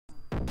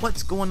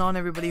What's going on,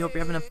 everybody? Hope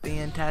you're having a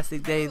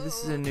fantastic day.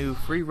 This is a new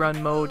free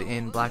run mode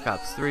in Black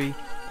Ops 3.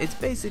 It's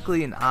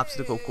basically an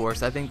obstacle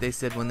course. I think they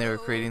said when they were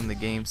creating the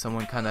game,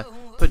 someone kind of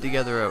put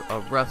together a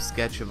rough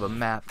sketch of a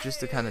map just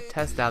to kind of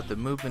test out the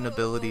movement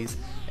abilities,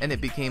 and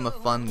it became a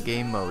fun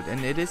game mode.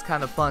 And it is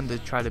kind of fun to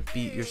try to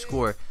beat your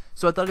score.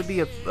 So I thought it'd be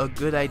a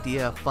good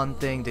idea, a fun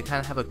thing to kind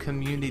of have a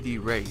community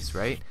race,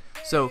 right?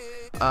 So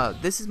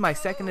this is my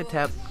second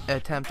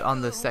attempt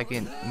on the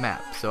second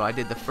map. So I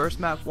did the first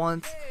map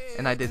once,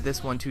 and I did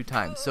this one 2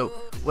 times. So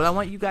what I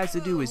want you guys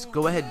to do is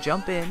go ahead,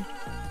 jump in,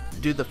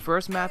 do the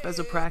first map as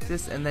a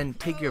practice, and then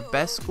take your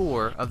best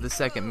score of the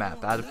second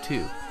map out of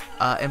 2,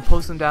 and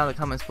post them down in the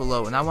comments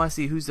below. And I want to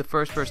see who's the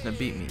first person to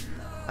beat me.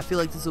 I feel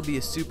like this will be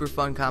a super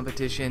fun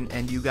competition,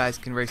 and you guys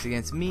can race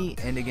against me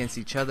and against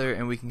each other,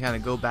 and we can kind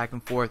of go back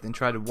and forth and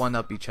try to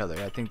one-up each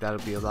other. I think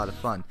that'll be a lot of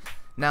fun.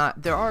 Now,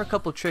 there are a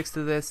couple tricks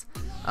to this.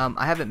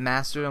 I haven't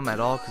mastered them at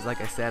all because,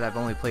 like I said, I've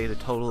only played a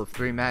total of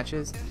 3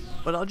 matches.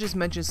 But I'll just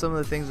mention some of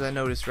the things I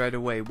noticed right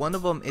away. One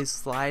of them is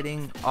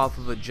sliding off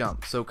of a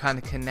jump. So kind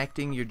of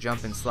connecting your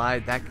jump and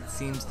slide. That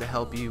seems to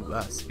help you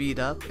speed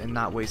up and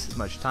not waste as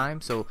much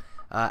time. So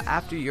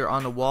after you're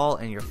on a wall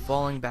and you're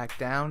falling back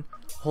down,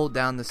 hold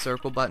down the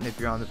circle button if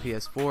you're on the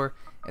PS4.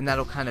 And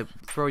that'll kind of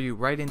throw you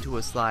right into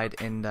a slide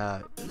and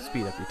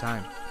speed up your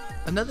time.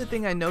 Another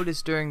thing I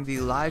noticed during the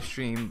live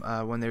stream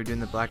when they were doing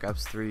the Black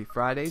Ops 3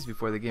 Fridays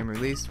before the game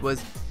released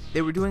was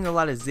they were doing a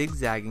lot of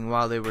zigzagging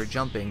while they were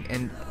jumping,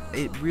 and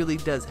it really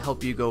does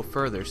help you go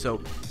further.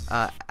 So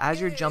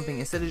as you're jumping,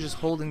 instead of just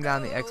holding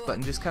down the X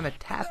button, just kind of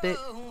tap it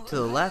to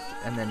the left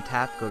and then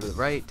tap, go to the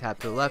right, tap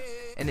to the left,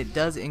 and it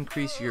does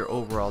increase your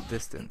overall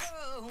distance.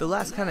 The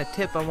last kind of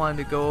tip I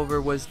wanted to go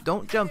over was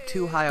don't jump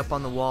too high up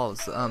on the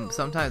walls.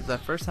 Sometimes the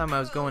first time I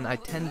was going, I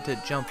tended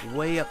to jump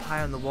way up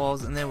high on the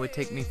walls, and then it would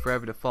take me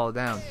forever to fall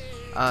down.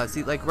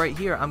 See, like right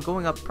here, I'm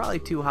going up probably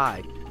too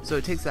high, so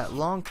it takes that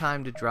long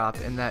time to drop,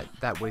 and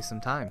that wastes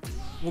some time.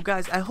 Well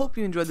guys, I hope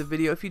you enjoyed the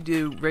video. If you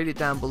do, rate it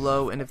down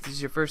below, and if this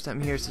is your first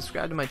time here,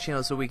 subscribe to my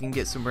channel so we can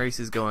get some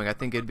races going. I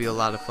think it'd be a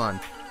lot of fun.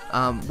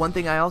 One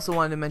thing I also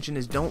wanted to mention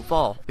is don't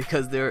fall,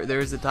 because there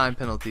is a time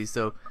penalty,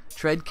 so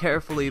tread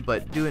carefully,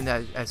 but do it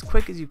as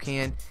quick as you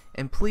can,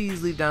 and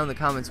please leave down in the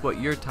comments what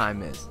your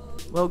time is.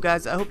 Well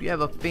guys, I hope you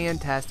have a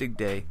fantastic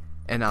day,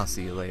 and I'll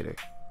see you later.